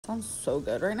sounds so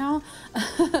good right now.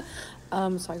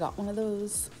 So I got one of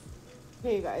those.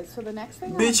 Okay, you guys, so the next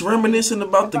thing Bitch reminiscing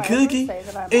about the cookie,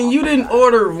 and you didn't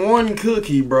order one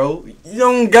cookie, bro.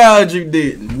 Young God, you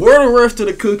didn't. Where the rest of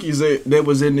the cookies that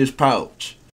was in this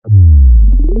pouch?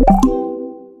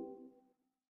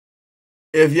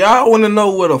 If y'all want to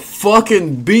know what a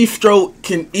fucking Beastro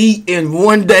can eat in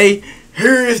one day,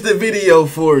 here is the video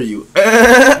for you.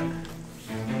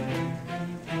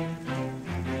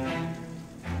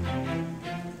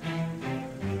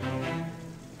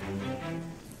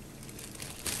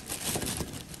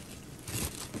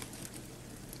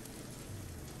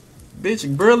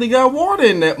 Bitch barely got water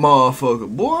in that motherfucker,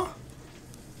 boy.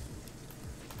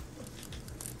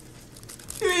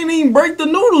 You ain't even break the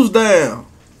noodles down.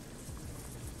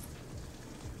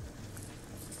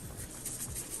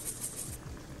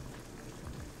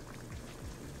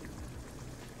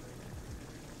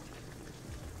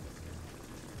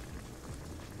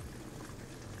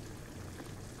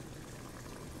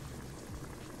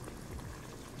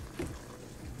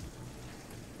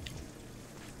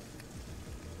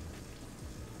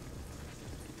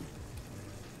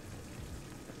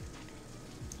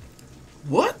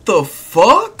 What the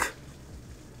fuck?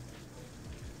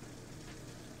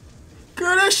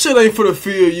 Girl, that shit ain't for to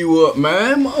fill you up,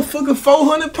 man. Motherfucker,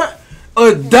 400 pounds.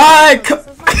 A diet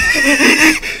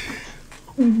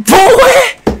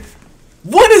Boy!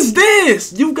 What is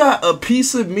this? You got a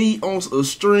piece of meat on a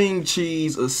string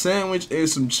cheese, a sandwich, and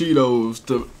some Cheetos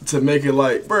to make it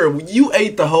like, bro, you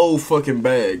ate the whole fucking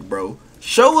bag, bro.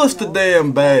 Show us the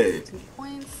damn bag. 2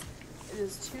 points. It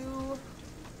is 2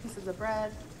 pieces of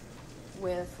bread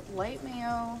with light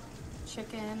mayo,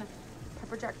 chicken,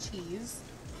 pepper jack cheese,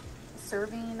 a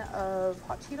serving of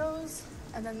hot Cheetos,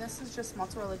 and then this is just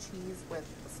mozzarella cheese with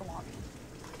salami.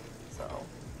 So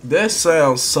that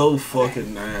sounds so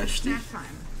fucking nasty. Snack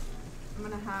time. I'm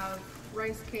gonna have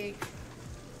rice cake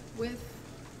with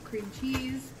cream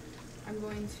cheese. I'm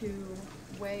going to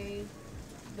weigh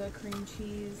the cream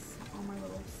cheese on my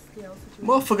little scale situation.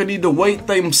 Motherfucker need to weight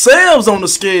themselves on the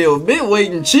scale. Been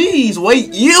weighting cheese,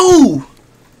 weight you.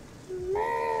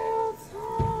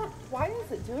 Why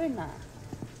is it doing that?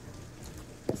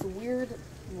 It's weird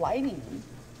lighting.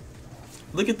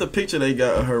 Look at the picture they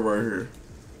got of her right here.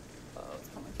 Oh, it's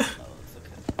coming from those.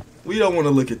 Okay. We don't want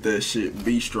to look at that shit,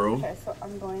 Beastro. Okay, so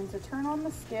I'm going to turn on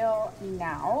the scale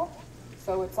now.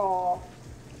 So it's all...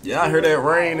 Yeah, I heard that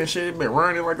rain and shit. It been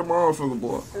raining like a motherfucker,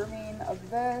 boy. The serving of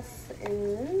this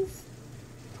is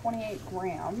 28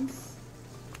 grams.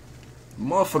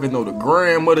 Motherfucker know the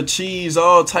gram of the cheese,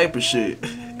 all type of shit.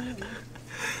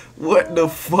 What the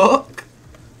fuck?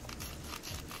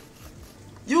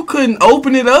 You couldn't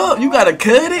open it up. You gotta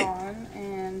cut it.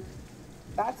 And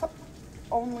that's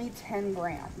only 10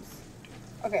 grams.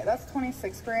 Okay, that's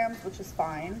 26 grams, which is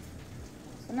fine.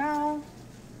 So now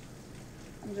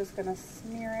I'm just gonna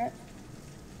smear it.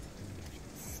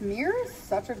 Smear is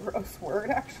such a gross word,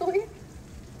 actually.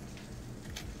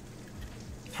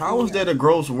 How is that a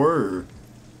gross word?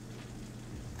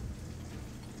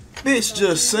 Bitch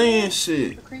just saying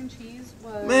shit. The cream cheese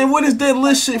was... Man, what is that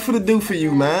little shit for to do for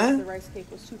you, man? The rice cake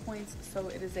was 2 points, so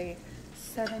it is a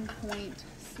 7-point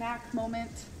snack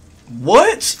moment.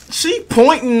 What? She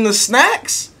pointing the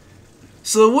snacks?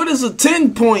 So what is a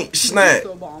 10-point snack?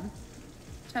 So bomb.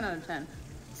 10 out of 10.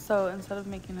 So instead of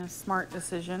making a smart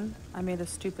decision, I made a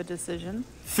stupid decision.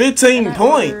 15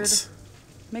 points.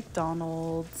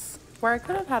 McDonald's, where I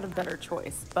could have had a better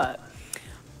choice, but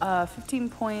 15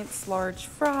 points, large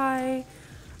fry.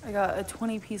 I got a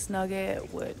 20-piece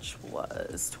nugget, which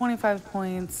was 25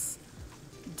 points.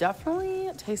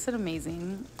 Definitely tasted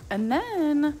amazing. And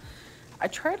then I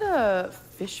tried a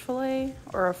fish fillet,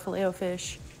 or a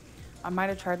Filet-O-Fish. I might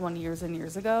have tried one years and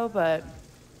years ago, but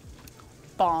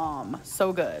bomb.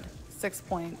 So good. 6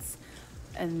 points.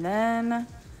 And then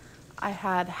I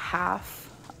had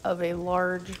half of a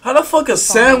large... How the fuck a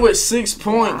sandwich 6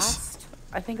 points?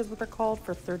 I think is what they're called,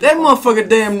 for 30. That motherfucker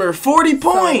damn near 40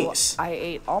 points. So I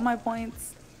ate all my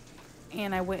points,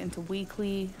 and I went into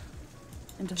weekly.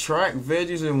 Track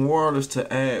veggies and waters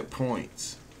to add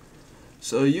points.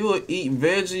 So you will eat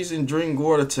veggies and drink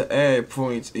water to add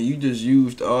points, and you just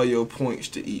used all your points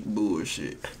to eat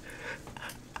bullshit.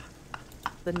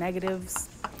 The negatives.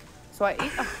 So I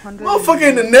ate 100. Motherfucker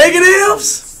in the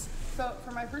negatives? So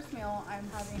for my first meal, I'm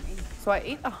having a... So I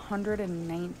ate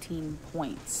 119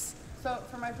 points. So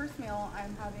for my first meal,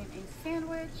 I'm having a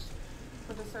sandwich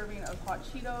with a serving of hot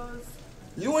Cheetos.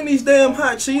 You and these damn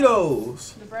hot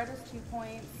Cheetos. The bread is 2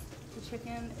 points. The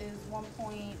chicken is 1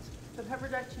 point. The pepper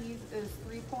jack cheese is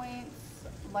 3 points.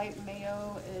 Light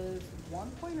mayo is 1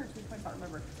 point or 2 points, I don't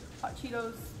remember. Hot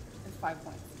Cheetos is 5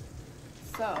 points.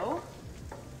 So,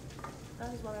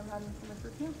 that is what I'm having for my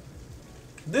first meal.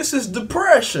 This is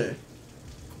depression.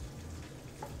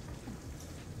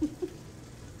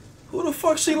 Who the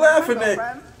fuck she laughing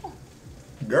at?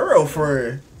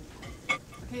 Girlfriend.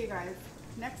 Okay, guys.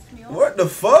 Next meal. What the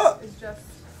fuck? Is just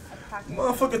a packet.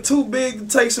 Motherfucker too big to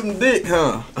take some dick,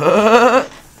 huh?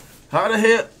 How the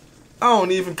hell? I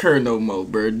don't even care no more,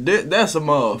 bro. That's a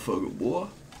motherfucker, boy.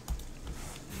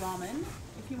 Ramen.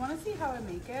 If you want to see how I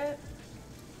make it,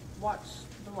 watch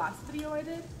the last video I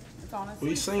did. It's honestly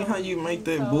We seen how you make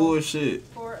that so bullshit.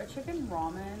 For a chicken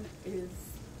ramen is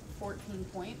 14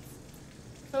 points.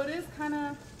 So it is kind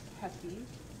of hefty,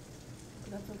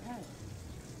 but that's okay.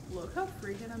 Look how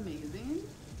freaking amazing.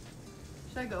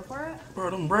 Should I go for it?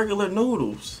 Bro, them regular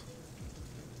noodles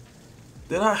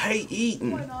that I hate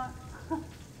eating. Why not?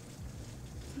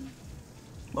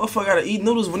 Motherfucker gotta eat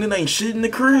noodles when it ain't shit in the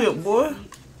crib, boy.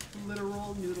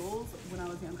 Literal noodles when I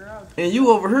was younger. And you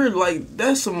over here like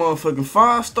that's some motherfucking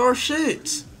 5-star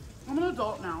shits. I'm an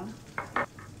adult now.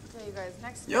 Okay, you guys.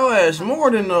 Next. Your ass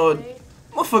more than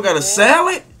motherfucker got a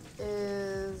salad.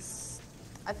 Is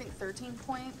I think 13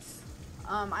 points.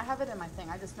 I have it in my thing.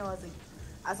 I just know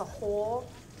as a whole,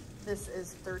 this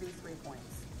is 33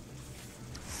 points.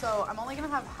 So I'm only gonna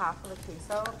have half of the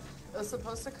queso. It was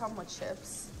supposed to come with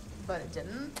chips, but it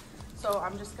didn't. So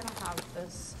I'm just gonna have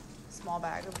this small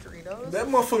bag of Doritos. That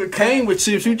motherfucker came with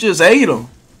chips. You just ate them.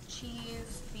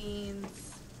 Cheese,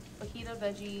 beans, fajita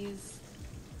veggies,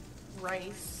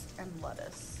 rice, and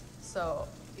lettuce. So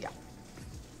yeah.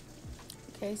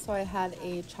 Okay, so I had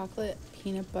a chocolate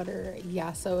peanut butter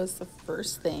yasso as the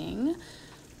first thing.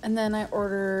 And then I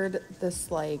ordered this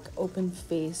like open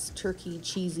face turkey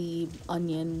cheesy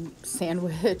onion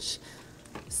sandwich.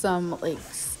 Some like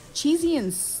cheesy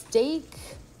and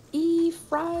steak-y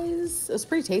fries. It was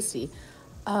pretty tasty.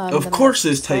 Of course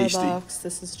it's tasty. Starbucks.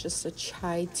 This is just a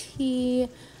chai tea.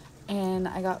 And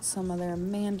I got some of their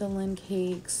mandolin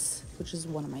cakes, which is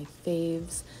one of my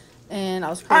faves. And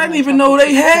I didn't even know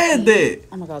they had that.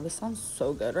 Oh my god, this sounds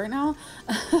so good right now.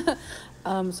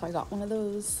 So I got one of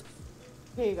those.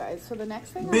 Okay, you guys, so the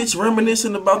next thing... Bitch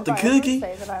reminiscing about the cookie.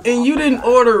 And you didn't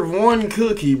order one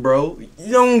cookie, bro.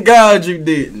 Young God, you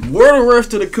didn't. Where the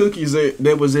rest of the cookies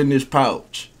that was in this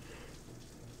pouch?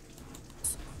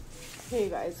 Okay, you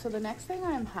guys, so the next thing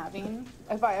I'm having,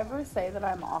 if I ever say that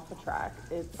I'm off the track,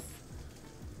 it's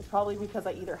probably because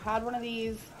I either had one of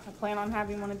these, I plan on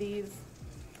having one of these.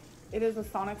 It is a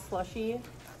Sonic slushie,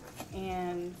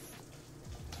 and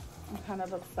I'm kind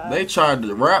of upset. They tried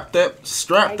to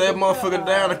strap that motherfucker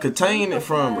down and contain it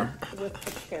from her. With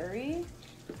the cherry.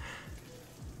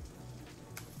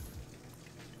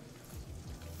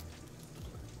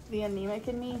 The anemic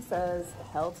in me says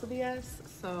hell to the yes,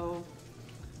 so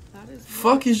that is...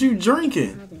 Fuck is you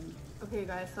drinking? Okay,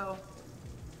 guys, so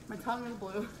my tongue is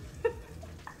blue.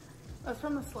 That's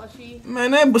from the slushie. Man,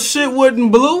 that shit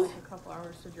wasn't blue. A couple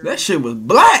hours to drink. That shit was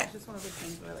black. It's just one of the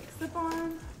things that I like sip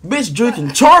on. Bitch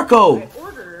drinking charcoal. I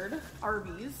ordered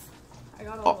Arby's. I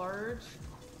got a large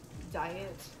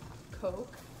Diet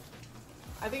Coke.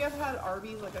 I think I've had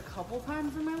Arby's like a couple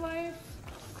times in my life,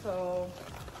 so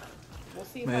we'll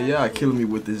see. Man, y'all killing me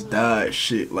with this diet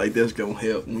shit. Like that's gonna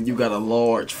help when you got a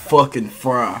large fucking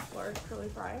fry. Large curly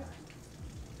fry.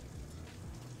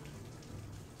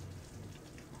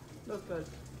 That's good.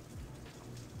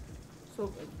 So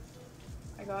good.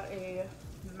 I got a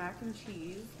mac and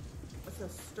cheese. It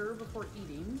says stir before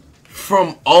eating.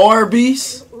 From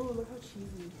Arby's? Oh, look how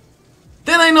cheesy.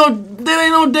 That ain't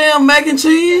no damn mac and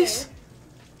cheese. Okay.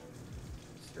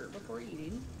 Stir before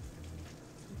eating.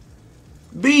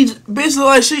 Bitch look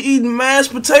like she eating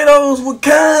mashed potatoes with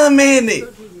cum in it.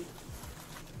 So cheesy.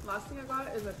 Last thing I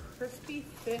got is a crispy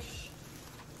fish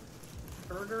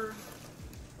burger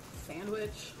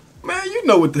sandwich. Man, you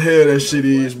know what the hell that shit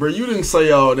is, bro. You didn't say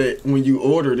all that when you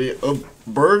ordered it. A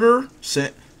burger?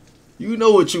 You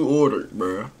know what you ordered,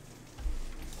 bro.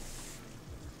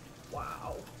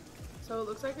 Wow. So it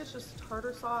looks like it's just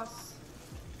tartar sauce,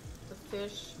 the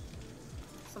fish,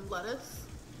 some lettuce.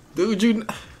 Dude, you...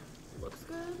 Looks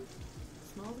good.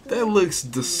 Smells good. That looks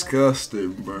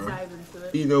disgusting, bro. Dive into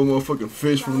it. Eat no motherfucking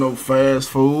fish from no fast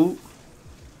food.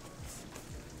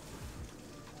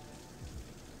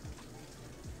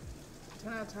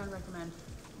 10 out of 10 recommend.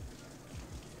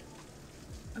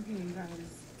 Okay, you guys.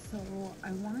 So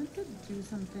I wanted to do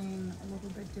something a little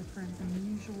bit different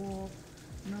than usual.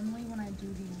 Normally when I do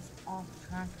these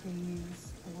off-track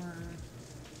days or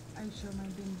I show my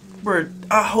binge eating. Bro,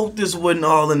 I hope this wasn't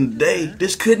all in the day.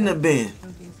 This couldn't have been.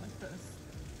 Days like this.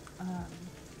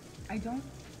 I don't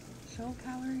show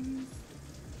calories,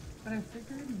 but I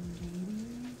figured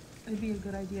maybe it'd be a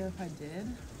good idea if I did,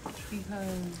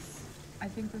 because I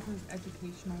think this is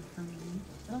educational for me.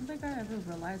 I don't think I ever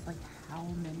realized like how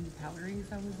many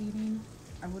calories I was eating.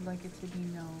 I would like it to be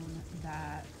known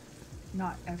that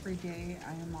not every day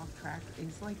I am off track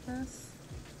is like this.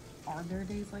 Are there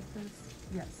days like this?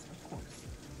 Yes, of course.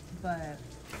 But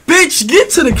bitch, get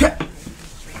to the cat.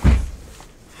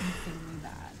 Insanely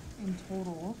bad. In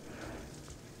total,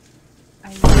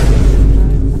 I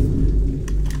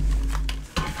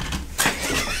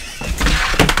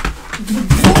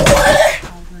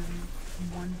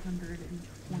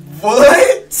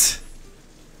What?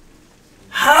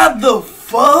 How the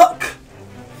fuck?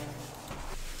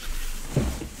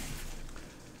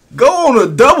 Go on a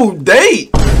double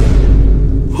date?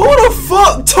 Who the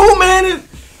fuck? 2-man?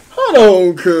 Hold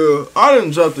on, cuz. I done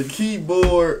dropped the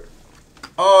keyboard.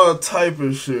 All type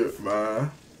of shit, man.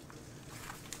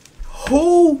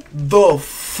 Who the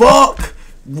fuck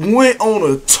went on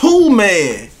a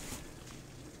 2-man?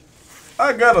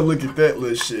 I gotta look at that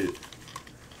little shit.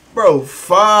 Bro,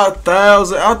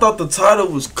 5,000. I thought the title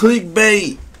was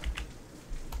clickbait.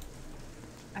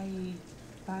 I ate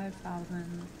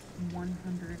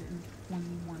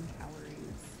 5,121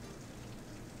 calories.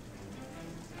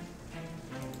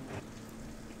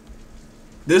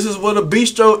 This is what a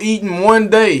Beastro eat in one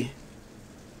day.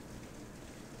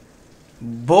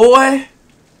 Boy.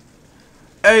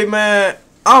 Hey, man.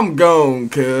 I'm gone,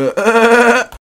 cuz.